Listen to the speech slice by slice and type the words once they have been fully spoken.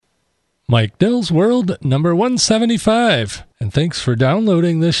Mike Dell's World, number 175. And thanks for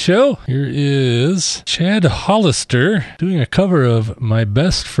downloading this show. Here is Chad Hollister doing a cover of My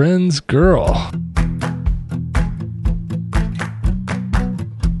Best Friend's Girl.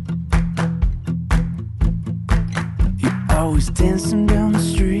 You're always dancing down the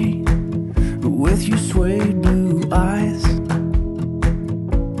street with your suede blue eyes.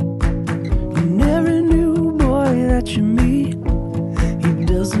 You never knew, boy, that you meet. He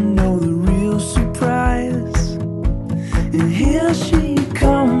doesn't know the real surprise. And here she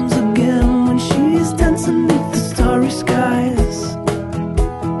comes again when she's dancing beneath the starry skies.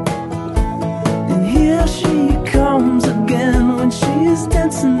 And here she comes again when she's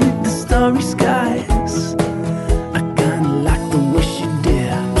dancing beneath the starry skies. I kinda like the way she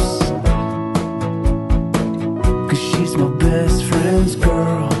dips, 'cause she's my best friend's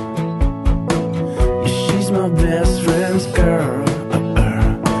girl. Yeah, she's my best friend's girl.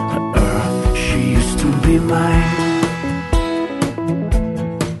 She used to be mine.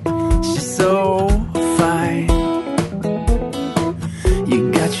 She's so fine.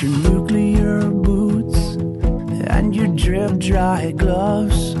 You got your nuclear boots and your drip dry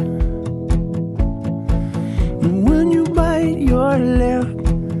gloves. And when you bite your lip,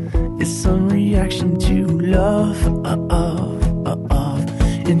 it's some reaction to love.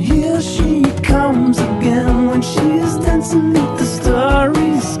 And here she comes again when she's dancing beneath the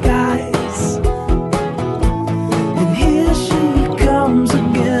starry skies. And here she comes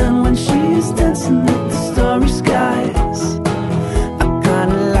again when she's dancing beneath the starry skies. I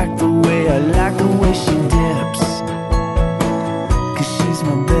kinda like the way she dips, 'cause she's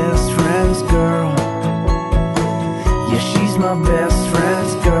my best friend's girl. Yeah, she's my best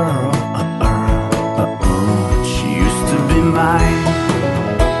friend's girl. She used to be mine.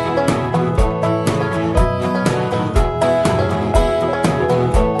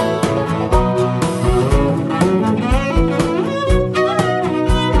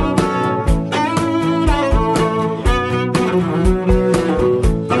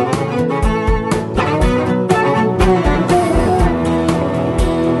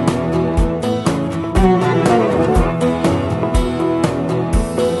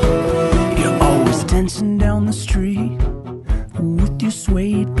 Dancing down the street with your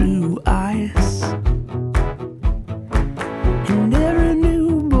suede blue eyes. You never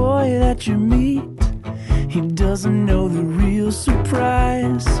knew, boy, that you meet. He doesn't know the real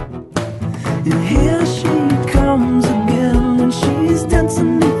surprise. And here she comes again when she's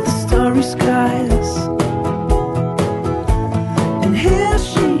dancing beneath the starry skies. And here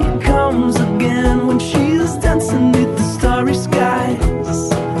she comes again when she's dancing beneath the starry skies.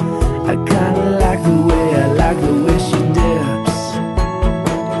 I kinda like the way she dips,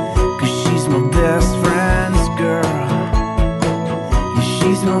 'cause she's my best friend's girl. Yeah,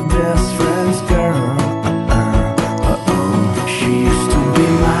 she's my best friend's girl. She used to be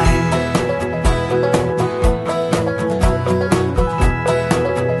mine.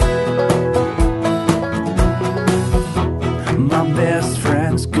 My best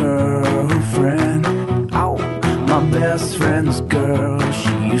friend's girlfriend. Oh, my best friend's girl.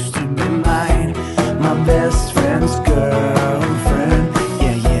 She used to be mine. My best friend's girlfriend.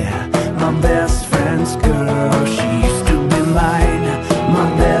 Yeah. My best friend's girl. She used to be mine. My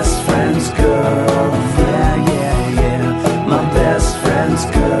best friend's girlfriend. Yeah. My best friend's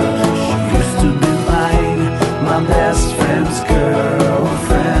girl. She used to be mine. My best friend's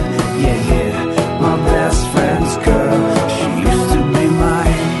girlfriend. Yeah. My best friend's girl. She used to be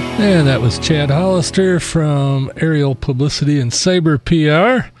mine. And that was Chad Hollister from Aerial Publicity and Cyber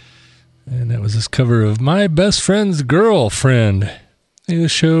PR. And that was his cover of My Best Friend's Girlfriend. Hey, the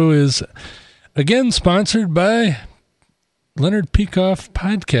show is again sponsored by Leonard Peikoff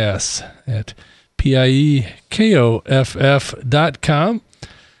Podcasts at PIEKOFF.com.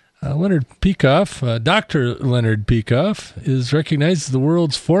 Leonard Peikoff, Dr. Leonard Peikoff, is recognized as the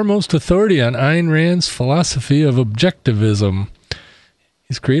world's foremost authority on Ayn Rand's philosophy of objectivism.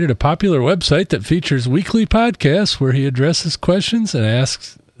 He's created a popular website that features weekly podcasts where he addresses questions and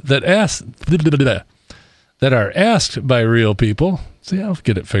that are asked by real people. See, I'll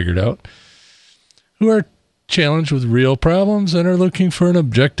get it figured out. Who are challenged with real problems and are looking for an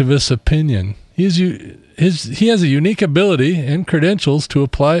objectivist opinion. He has a unique ability and credentials to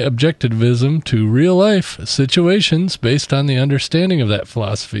apply objectivism to real-life situations based on the understanding of that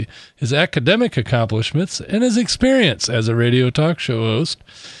philosophy, his academic accomplishments, and his experience as a radio talk show host.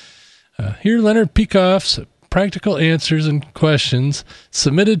 Hear Leonard Peikoff's practical answers and questions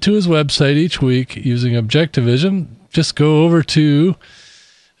submitted to his website each week using objectivism. Just go over to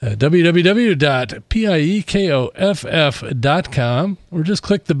www.piekoff.com, or just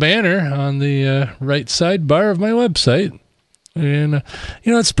click the banner on the right sidebar of my website. And,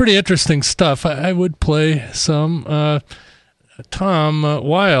 it's pretty interesting stuff. I would play some. Tom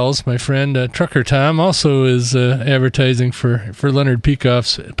Wiles, my friend, Trucker Tom, also is advertising for Leonard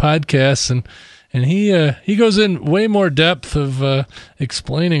Peikoff's podcasts, and he goes in way more depth of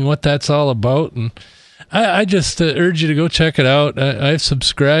explaining what that's all about. And I just urge you to go check it out. I've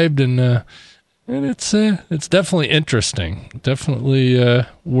subscribed, and it's definitely interesting, definitely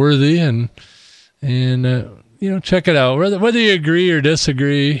worthy, and check it out. Whether you agree or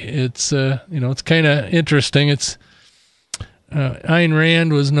disagree, it's it's kind of interesting. It's Ayn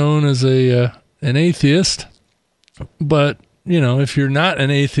Rand was known as an atheist, but if you're not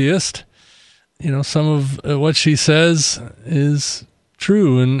an atheist, some of what she says is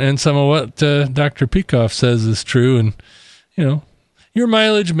true, and some of what Dr. Peikoff says is true, and your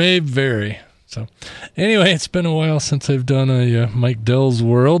mileage may vary. So anyway, it's been a while since I've done a Mike Dell's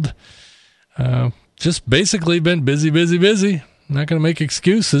World. Just basically been busy. I'm not going to make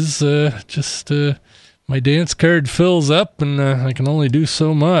excuses. My dance card fills up, and I can only do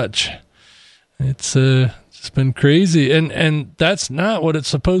so much. It's just been crazy, and that's not what it's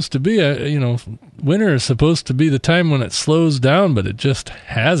supposed to be. Winter is supposed to be the time when it slows down, but it just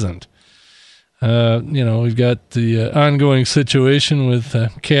hasn't. We've got the ongoing situation with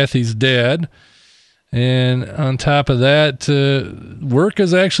Kathy's dad, and on top of that, work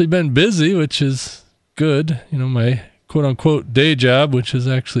has actually been busy, which is good. My quote-unquote day job, which is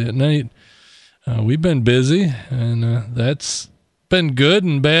actually at night. We've been busy, and that's been good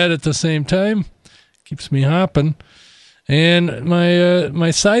and bad at the same time. Keeps me hopping. And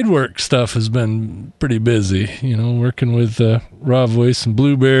my side work stuff has been pretty busy, working with Raw Voice and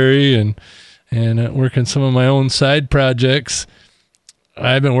Blueberry, and working some of my own side projects.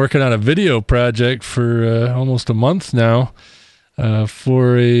 I've been working on a video project for almost a month now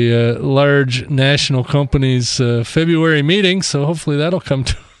for a large national company's February meeting, so hopefully that'll come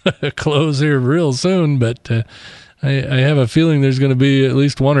to a close here real soon, but I have a feeling there's going to be at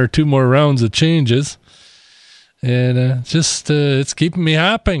least one or two more rounds of changes, and it's keeping me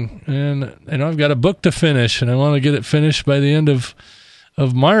hopping. And I've got a book to finish, and I want to get it finished by the end of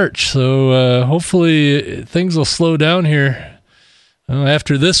March, so hopefully things will slow down here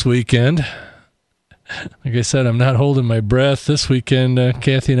after this weekend. Like I said, I'm not holding my breath. This weekend,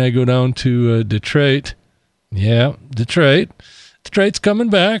 Kathy and I go down to Detroit. Yeah, Detroit. Detroit's coming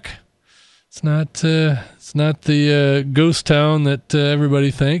back. It's not the ghost town that everybody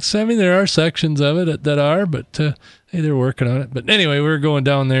thinks. I mean, there are sections of it that are, but hey, they're working on it. But anyway, we're going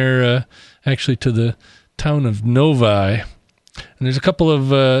down there actually to the town of Novi. And there's a couple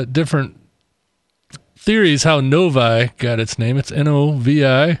of different theories how Novi got its name. It's Novi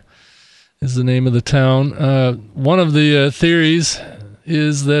is the name of the town. One of the theories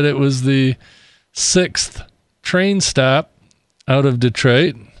is that it was the 6th train stop out of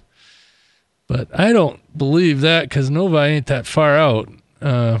Detroit, but I don't believe that, because Novi ain't that far out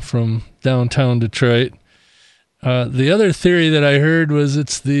from downtown Detroit. The other theory that I heard was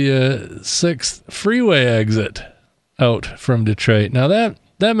it's the 6th freeway exit out from Detroit. Now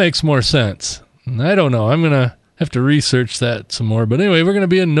that makes more sense. I don't know. I'm going to have to research that some more. But anyway, we're going to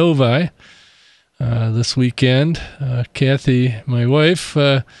be in Novi this weekend. Kathy, my wife,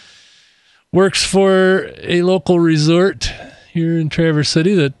 works for a local resort here in Traverse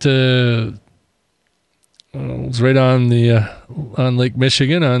City that was right on Lake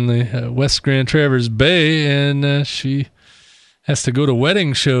Michigan, on the West Grand Traverse Bay, and she has to go to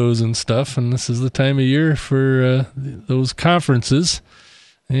wedding shows and stuff, and this is the time of year for those conferences.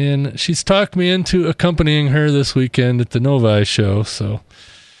 And she's talked me into accompanying her this weekend at the Novi show, so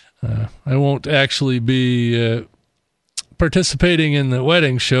I won't actually be participating in the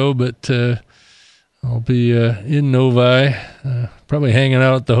wedding show, but I'll be in Novi, probably hanging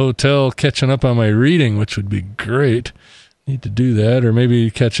out at the hotel, catching up on my reading, which would be great. Need to do that, or maybe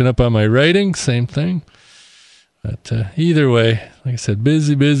catching up on my writing, same thing. But either way, like I said,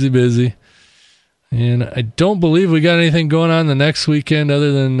 busy. And I don't believe we got anything going on the next weekend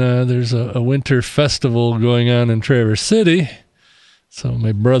other than there's a winter festival going on in Traverse City. So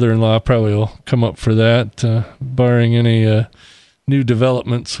my brother-in-law probably will come up for that, barring any new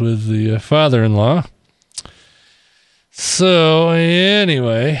developments with the father-in-law. So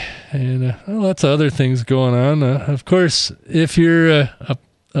anyway, and lots of other things going on. Of course, if you're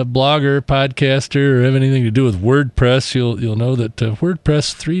a blogger, podcaster, or have anything to do with WordPress, you'll know that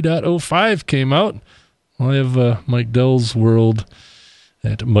WordPress 3.05 came out. I have Mike Dell's World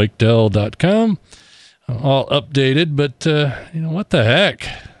at MikeDell.com, all updated. But what the heck?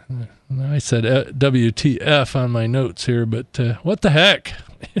 I said WTF on my notes here, but what the heck?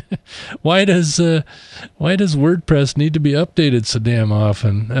 Why does WordPress need to be updated so damn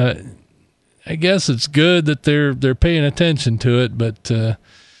often? I guess it's good that they're paying attention to it, but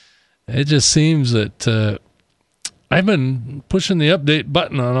it just seems that I've been pushing the update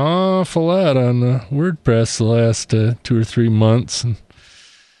button an awful lot on WordPress the last 2 or 3 months, and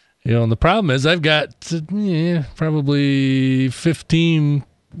and the problem is I've got probably 15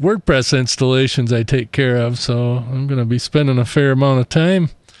 WordPress installations I take care of, so I'm going to be spending a fair amount of time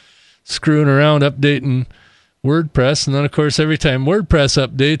screwing around updating WordPress. And then, of course, every time WordPress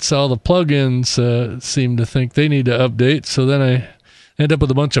updates, all the plugins seem to think they need to update, so then I end up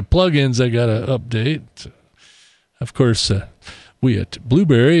with a bunch of plugins I got to update. Of course, we at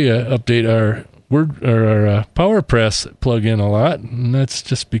Blueberry update our PowerPress plugin a lot, and that's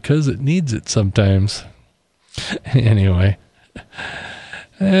just because it needs it sometimes. Anyway.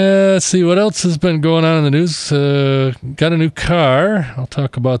 Let's see what else has been going on in the news. Got a new car. I'll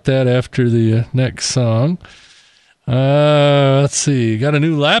talk about that after the next song. Let's see. Got a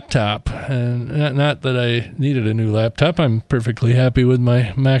new laptop. And not that I needed a new laptop. I'm perfectly happy with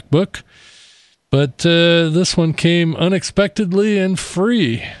my MacBook. But this one came unexpectedly and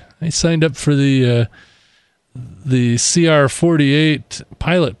free. I signed up for the CR48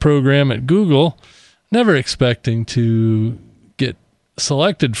 pilot program at Google, never expecting to get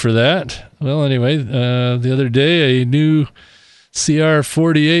selected for that. Well, anyway, the other day a new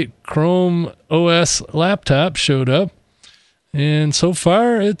CR48 Chrome OS laptop showed up, and so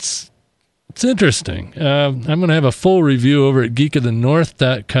far it's interesting. I'm going to have a full review over at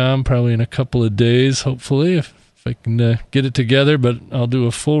geekofthenorth.com probably in a couple of days, hopefully, if I can get it together, but I'll do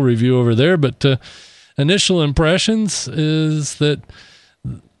a full review over there. But initial impressions is that,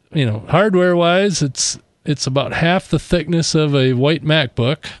 hardware-wise, it's about half the thickness of a white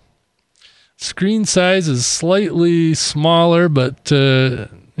MacBook. Screen size is slightly smaller, but, you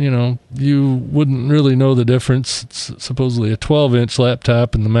wouldn't really know the difference. It's supposedly a 12-inch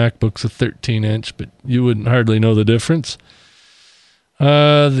laptop, and the MacBook's a 13-inch, but you wouldn't hardly know the difference.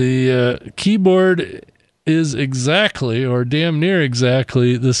 The keyboard is exactly, or damn near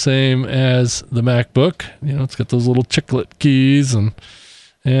exactly, the same as the MacBook. It's got those little chiclet keys,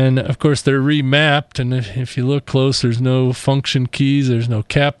 and of course they're remapped, and if you look close, there's no function keys, there's no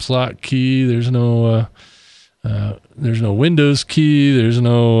caps lock key, there's no Windows key, there's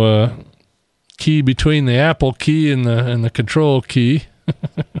no key between the Apple key and the control key.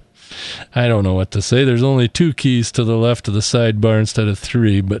 I don't know what to say. There's only 2 keys to the left of the sidebar instead of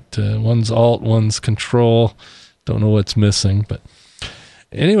 3, but one's Alt, one's Control. Don't know what's missing, but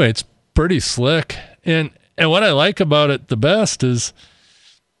anyway, it's pretty slick. And what I like about it the best is,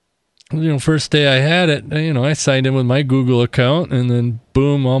 first day I had it, I signed in with my Google account, and then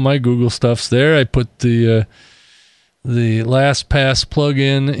boom, all my Google stuff's there. I put the LastPass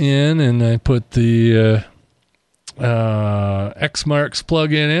plugin in, and I put the Xmarks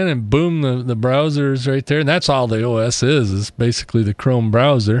plugin in, and boom, the browser is right there. And that's all the OS is basically the Chrome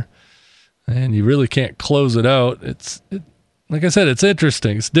browser, and you really can't close it out. Like I said, it's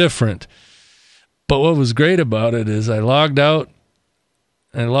interesting, it's different. But what was great about it is I logged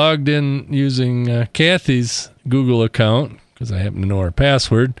in using Kathy's Google account, because I happen to know her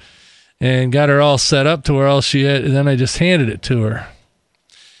password, and got her all set up to where all she had, and then I just handed it to her.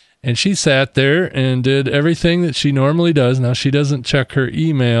 And she sat there and did everything that she normally does. Now, she doesn't check her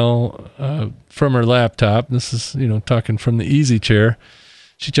email from her laptop. This is, talking from the easy chair.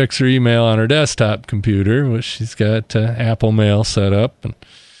 She checks her email on her desktop computer, which she's got Apple Mail set up.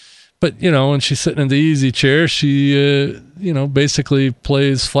 But, when she's sitting in the easy chair, she, basically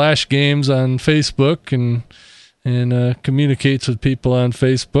plays Flash games on Facebook and communicates with people on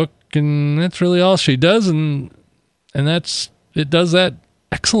Facebook. And that's really all she does. And it does that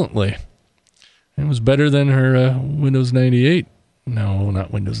excellently. It was better than her Windows 98. No,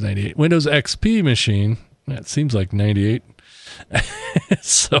 not Windows 98. Windows XP machine. That seems like 98.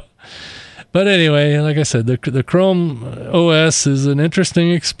 But anyway, like I said, the Chrome OS is an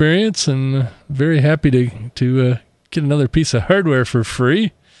interesting experience, and very happy to get another piece of hardware for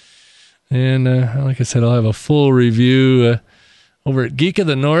free. And like I said, I'll have a full review over at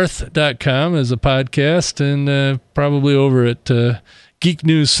geekofthenorth.com as a podcast, and probably over at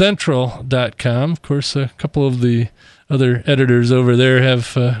geeknewscentral.com. Of course, a couple of the other editors over there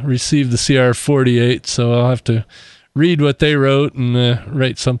have received the CR48, so I'll have to read what they wrote and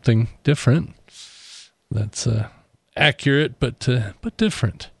write something different. That's accurate, but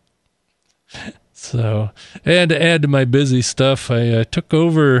different. So, and to add to my busy stuff, I took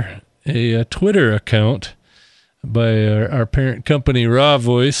over a Twitter account by our parent company, Raw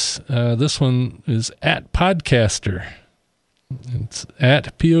Voice. This one is at Podcaster. It's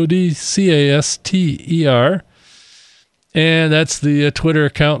at PODCASTER. And that's the Twitter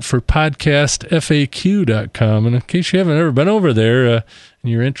account for podcastfaq.com. And in case you haven't ever been over there and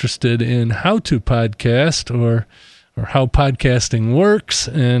you're interested in how to podcast or how podcasting works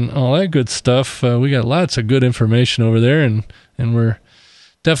and all that good stuff, we got lots of good information over there, and we're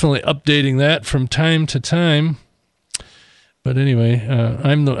definitely updating that from time to time. But anyway,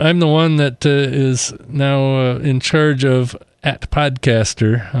 I'm the one that is now in charge of at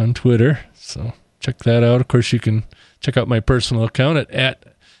Podcaster on Twitter. So check that out. Of course, you can check out my personal account at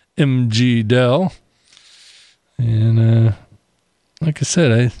MGDell. And like I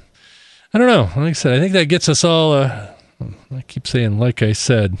said, I don't know. Like I said, I think that gets us all, I keep saying like I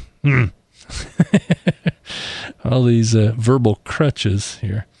said. All these verbal crutches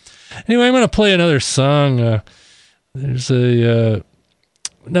here. Anyway, I'm going to play another song. There's another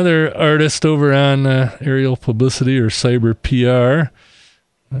artist over on Aerial Publicity or Cyber PR.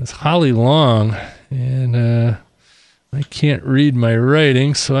 It's Holly Long, and I can't read my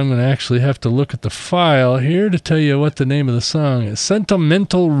writing, so I'm going to actually have to look at the file here to tell you what the name of the song is.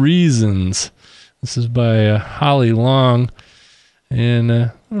 Sentimental Reasons. This is by Holly Long, and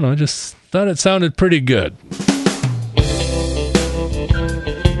I don't know, I just thought it sounded pretty good.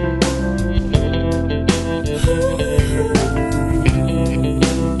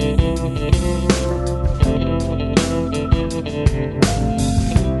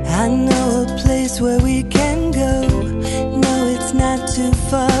 I know a place where we can go. No, it's not too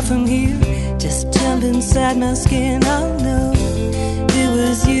far from here. Just jump inside my skin, I'll know it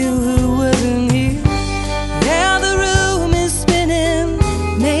was you who wasn't here. Yeah, the room is spinning.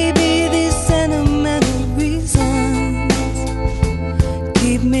 Maybe these sentimental reasons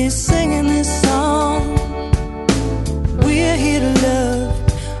keep me singing this song. We're here to love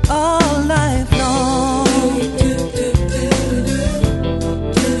all life long.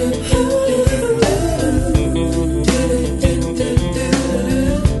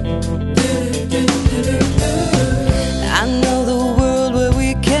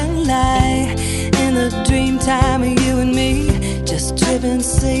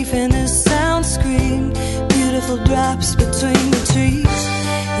 Safe in a sound screen, beautiful drops between the trees.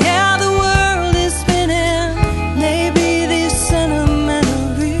 Yeah, the world is spinning. Maybe these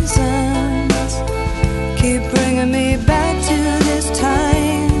sentimental reasons keep bringing me back to this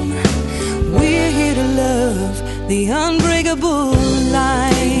time. We're here to love the unbreakable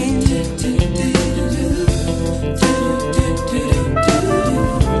line.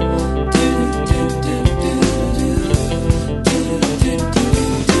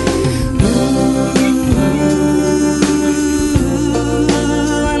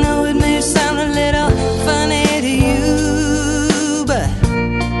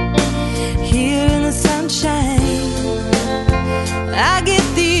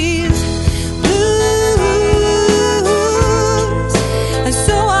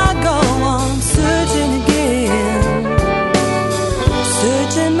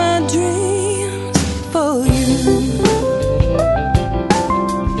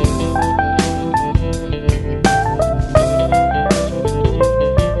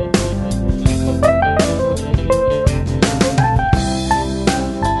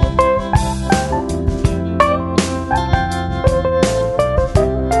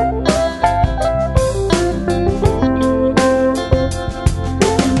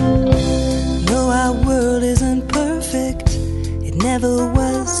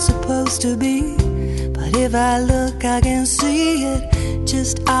 If I look, I can see it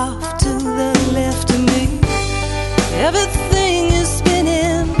just off to the left of me. Everything is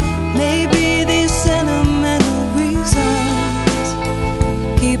spinning. Maybe these sentimental reasons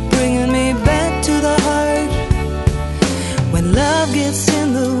keep bringing me back to the heart when love gets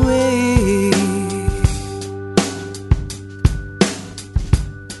in the way.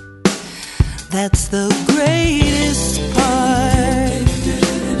 That's the greatest part.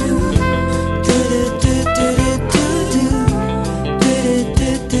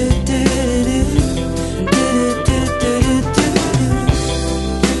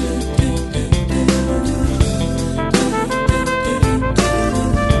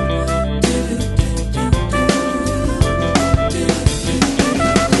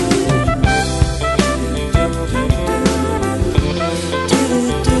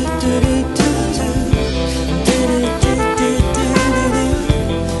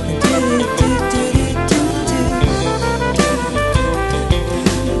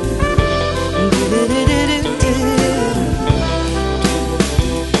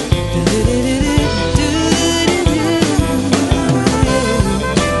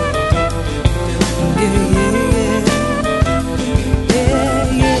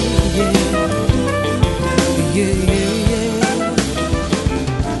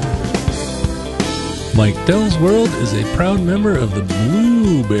 Mike Dell's World is a proud member of the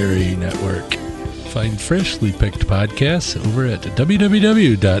Blueberry Network. Find freshly picked podcasts over at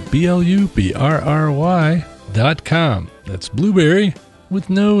www.blubrry.com. That's Blueberry with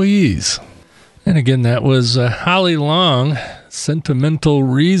no E's. And again, that was Holly Long, Sentimental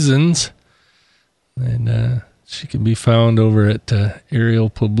Reasons. And she can be found over at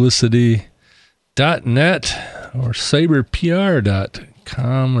aerialpublicity.net or cyberpr.com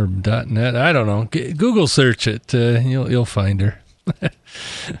or .net. I don't know. Google search it. You'll find her.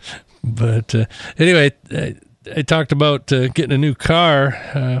 But anyway, I talked about getting a new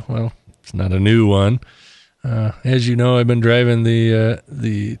car. Well, it's not a new one. As you know, I've been driving the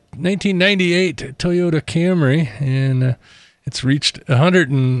 1998 Toyota Camry, and it's reached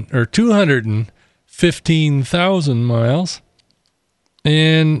 215,000 miles.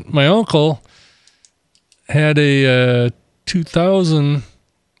 And my uncle had a 2000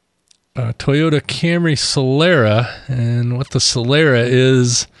 Toyota Camry Solera, and what the Solera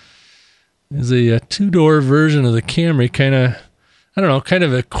is a two-door version of the Camry, kind of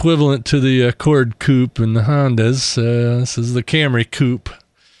equivalent to the Accord Coupe and the Hondas. This is the Camry Coupe,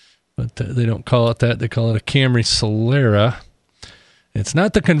 but they don't call it that. They call it a Camry Solera. It's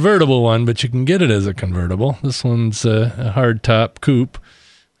not the convertible one, but you can get it as a convertible. This one's a hardtop coupe.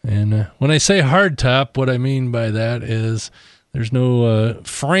 And when I say hardtop, what I mean by that is there's no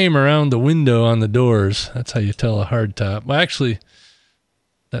frame around the window on the doors. That's how you tell a hardtop. Well, actually,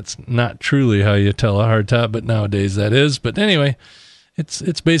 that's not truly how you tell a hardtop, but nowadays that is. But anyway,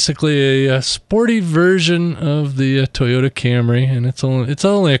 it's basically a sporty version of the Toyota Camry, and it's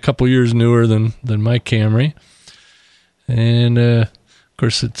only a couple years newer than my Camry. And of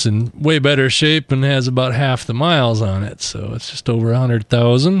course, it's in way better shape and has about half the miles on it, so it's just over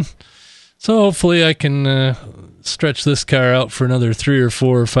 100,000. So hopefully I can stretch this car out for another 3 or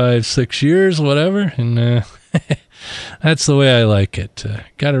 4 or 5, 6 years, whatever, and that's the way I like it.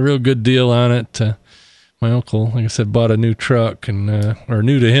 Got a real good deal on it. My uncle, like I said, bought a new truck, or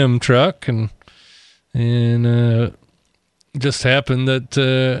new to him truck, and it just happened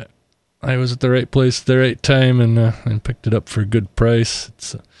that I was at the right place at the right time and picked it up for a good price.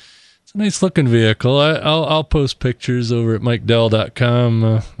 It's a nice looking vehicle. I'll post pictures over at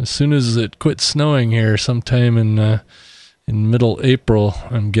MikeDell.com as soon as it quits snowing here, sometime in middle April.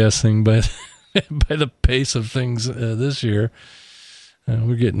 I'm guessing by by the pace of things this year,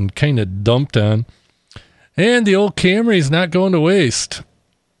 we're getting kind of dumped on. And the old Camry's not going to waste.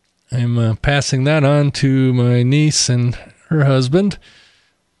 I'm passing that on to my niece and her husband.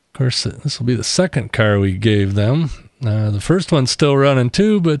 Of course, this will be the second car we gave them. The first one's still running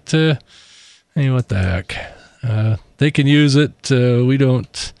too, but hey, what the heck? They can use it. We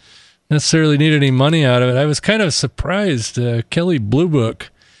don't necessarily need any money out of it. I was kind of surprised. Kelly Blue Book,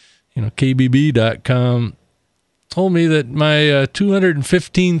 KBB.com, told me that my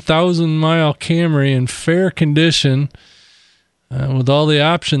 215,000 mile Camry in fair condition, with all the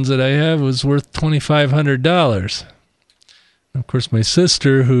options that I have, was worth $2,500. Of course, my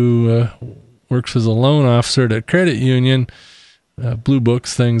sister, who works as a loan officer at a credit union, blue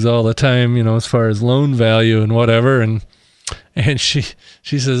books things all the time, as far as loan value and whatever, and she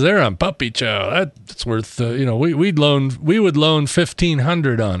says they're on puppy chow. That's worth we would loan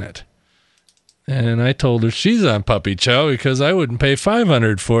 $1,500 on it. And I told her she's on puppy chow because I wouldn't pay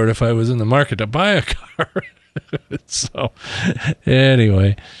 $500 for it if I was in the market to buy a car. So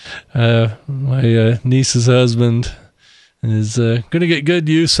anyway, my niece's husband is going to get good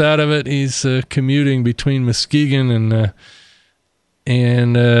use out of it. He's commuting between Muskegon and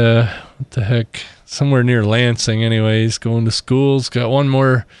what the heck, somewhere near Lansing. Anyway, he's going to school. He's got one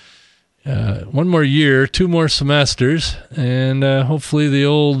more year, 2 more semesters, and hopefully the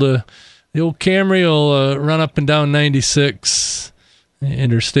old Camry will run up and down 96,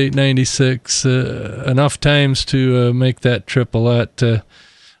 Interstate 96, enough times to make that trip a lot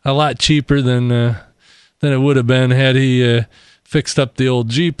cheaper than it would have been had he fixed up the old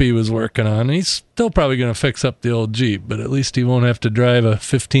Jeep he was working on. He's still probably going to fix up the old Jeep, but at least he won't have to drive a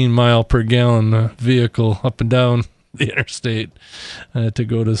 15 mile per gallon vehicle up and down the interstate to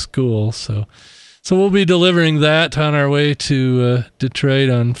go to school. So we'll be delivering that on our way to Detroit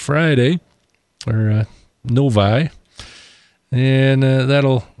on Friday, or Novi, and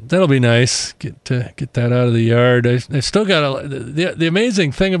that'll be nice. Get that out of the yard. I've still got the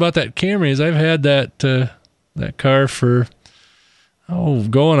amazing thing about that Camry is I've had that car for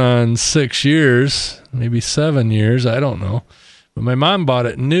going on 6 years, maybe 7 years. I don't know, but my mom bought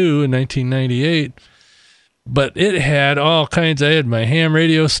it new in 1998. But it had all kinds. I had my ham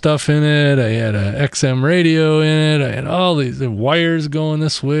radio stuff in it. I had a XM radio in it. I had all these wires going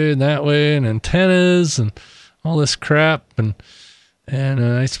this way and that way, and antennas and all this crap. And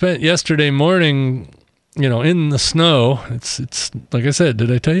I spent yesterday morning, in the snow. It's like I said.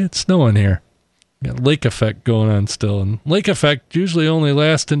 Did I tell you it's snowing here? Got lake effect going on still, and lake effect usually only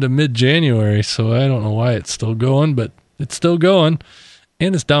lasts into mid-January. So I don't know why it's still going, but it's still going,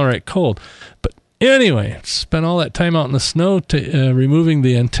 and it's downright cold. But anyway, spent all that time out in the snow removing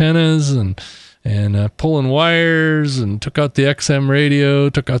the antennas and pulling wires, and took out the XM radio,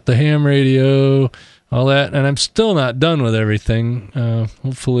 took out the ham radio, all that. And I'm still not done with everything.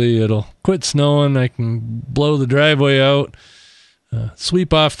 Hopefully it'll quit snowing. I can blow the driveway out,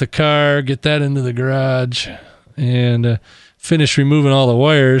 sweep off the car, get that into the garage, and finish removing all the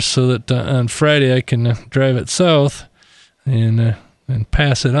wires so that on Friday I can drive it south and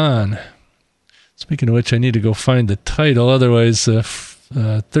pass it on. Speaking of which, I need to go find the title. Otherwise,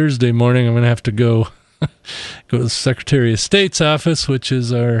 Thursday morning, I'm going to have to go to the Secretary of State's office, which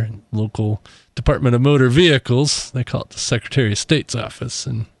is our local Department of Motor Vehicles. They call it the Secretary of State's office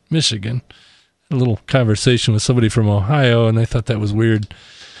in Michigan. Had a little conversation with somebody from Ohio, and I thought that was weird.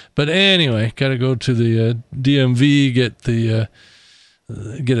 But anyway, got to go to the DMV,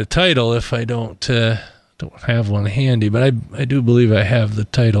 get a title if I don't have one handy, but I do believe I have the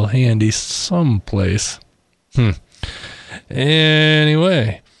title handy someplace.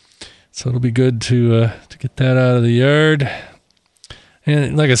 Anyway, so it'll be good to get that out of the yard.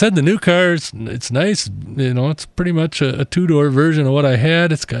 And like I said, the new car, it's nice. It's pretty much a two-door version of what I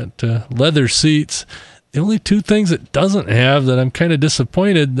had. It's got leather seats. The only two things it doesn't have that I'm kind of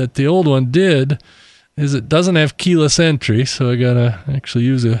disappointed that the old one did is it doesn't have keyless entry, so I got to actually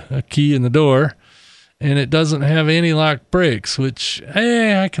use a key in the door. And it doesn't have anti-lock brakes, which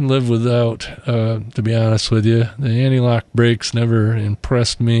I can live without, to be honest with you. The anti-lock brakes never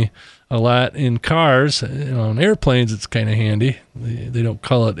impressed me a lot in cars. On airplanes, it's kind of handy. They don't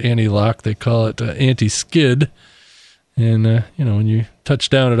call it anti-lock. They call it anti-skid. And, when you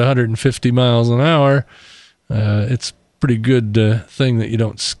touch down at 150 miles an hour, it's a pretty good thing that you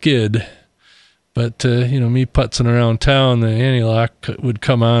don't skid. But, me putzing around town, the anti-lock would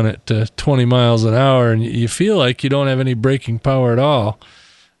come on at 20 miles an hour, and you feel like you don't have any braking power at all.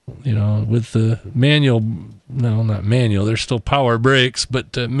 With the manual, no, not manual, there's still power brakes,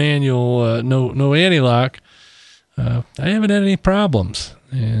 but manual, no anti-lock. I haven't had any problems.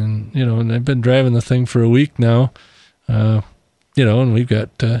 And, and I've been driving the thing for a week now, and we've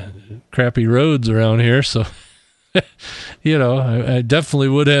got crappy roads around here, so... I definitely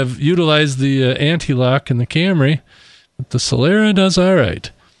would have utilized the anti-lock in the Camry, but the Solera does all right.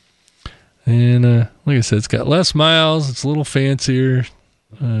 And like I said, it's got less miles. It's a little fancier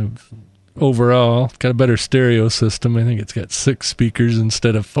overall. It's got a better stereo system. I think it's got 6 speakers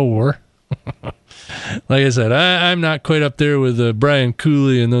instead of 4. Like I said, I'm not quite up there with Brian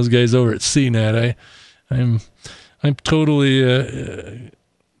Cooley and those guys over at CNET. I'm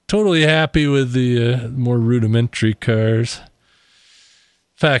totally happy with the more rudimentary cars.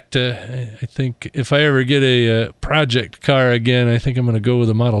 In fact, I think if I ever get a project car again, I think I'm going to go with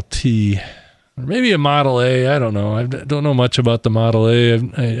a Model T. Or maybe a Model A. I don't know. I don't know much about the Model A.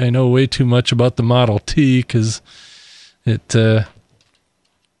 I know way too much about the Model T because it, I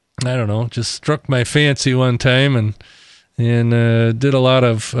don't know, just struck my fancy one time and did a lot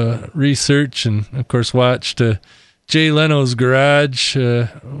of research and, of course, watched Jay Leno's Garage,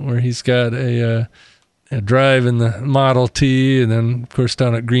 where he's got a drive in the Model T, and then, of course,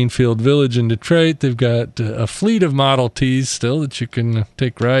 down at Greenfield Village in Detroit, they've got a fleet of Model Ts still that you can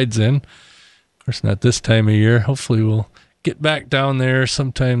take rides in. Of course, not this time of year. Hopefully, we'll get back down there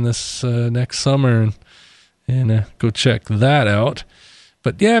sometime this next summer and go check that out.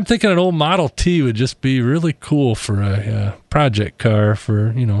 But yeah, I'm thinking an old Model T would just be really cool for a project car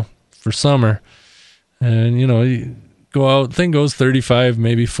for summer. And, you go out, thing goes 35,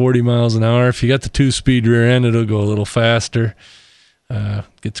 maybe 40 miles an hour. If you got the 2-speed rear end, it'll go a little faster.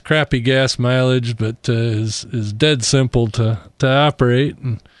 Gets crappy gas mileage, but is dead simple to operate.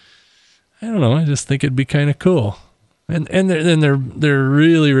 And I don't know, I just think it'd be kind of cool. And they're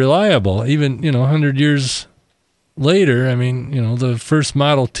really reliable. Even, 100 years later, I mean, the first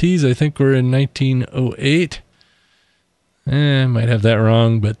Model Ts, I think, were in 1908. I might have that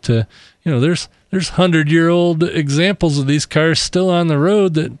wrong, but, there's 100-year-old examples of these cars still on the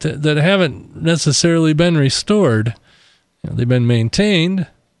road that haven't necessarily been restored. They've been maintained,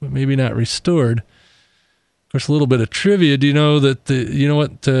 but maybe not restored. Of course, a little bit of trivia. Do you know that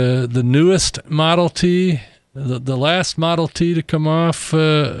the newest Model T, the last Model T to come out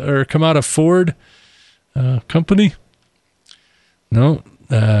of Ford, company? No,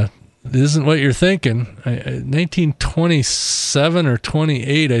 it isn't what you're thinking. 1927 or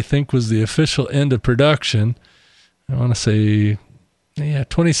 28, I think, was the official end of production. I want to say,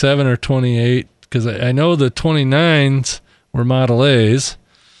 27 or 28, because I know the 29s were Model A's.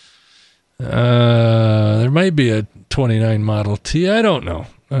 There might be a 29 Model T. I don't know.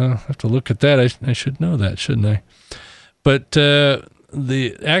 I'll have to look at that. I should know that, shouldn't I? But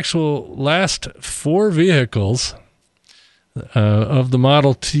the actual last 4 vehicles of the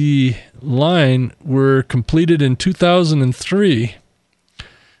Model T line were completed in 2003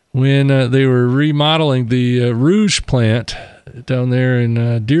 when they were remodeling the Rouge plant down there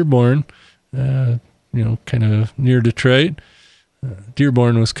in Dearborn, kind of near Detroit.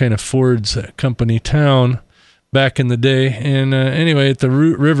 Dearborn was kind of Ford's company town back in the day. And anyway, at the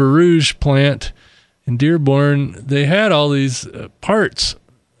River Rouge plant in Dearborn, they had all these parts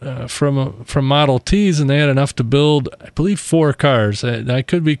from Model Ts, and they had enough to build, I believe, 4 cars. I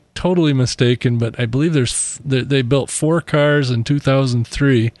could be totally mistaken, but I believe they built 4 cars in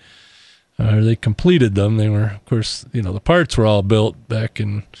 2003. They completed them. They were, of course, the parts were all built back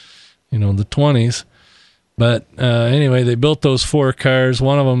in, the 20s. But anyway, they built those 4 cars.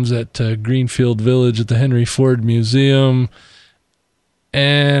 One of them's at Greenfield Village at the Henry Ford Museum.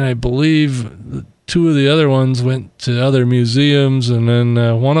 And I believe 2 of the other ones went to other museums. And then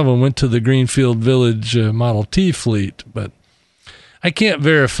one of them went to the Greenfield Village Model T fleet. But I can't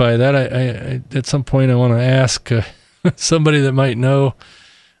verify that. I at some point, I want to ask somebody that might know.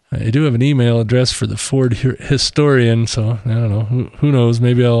 I do have an email address for the Ford historian. So I don't know. Who knows?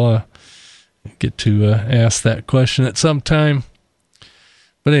 Maybe I'll get to ask that question at some time.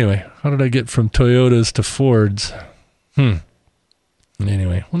 But anyway, how did I get from Toyotas to Fords?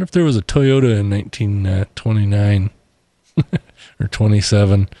 Anyway, I wonder if there was a Toyota in 1929 or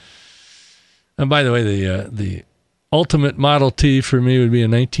 27. And by the way, the ultimate Model T for me would be a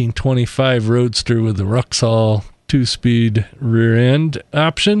 1925 Roadster with the Ruxall 2-speed rear end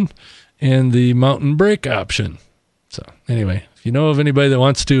option and the mountain brake option. So anyway, if you know of anybody that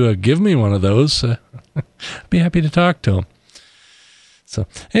wants to give me one of those, I'd be happy to talk to them. So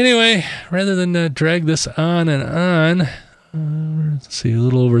anyway, rather than drag this on and on, let's see, a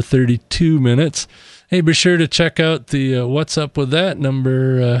little over 32 minutes. Hey, be sure to check out the What's Up With That,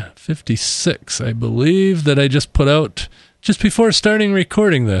 number 56, I believe, that I just put out just before starting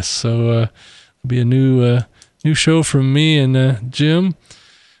recording this. So it'll be a new show from me and Jim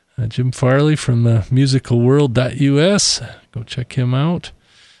Farley from musicalworld.us. Go check him out.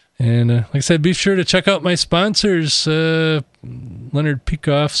 And like I said, be sure to check out my sponsors, Leonard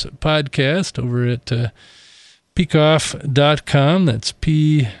Peikoff's podcast over at peikoff.com. That's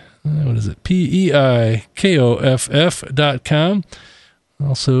peikoff.com.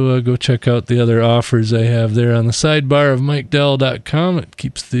 Also, go check out the other offers I have there on the sidebar of MikeDell.com. It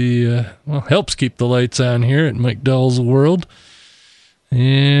keeps helps keep the lights on here at Mike Dell's World.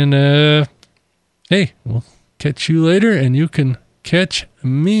 And, hey, we'll catch you later, and you can catch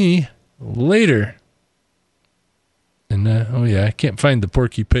me later. And, I can't find the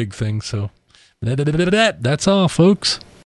Porky Pig thing, so that's all, folks.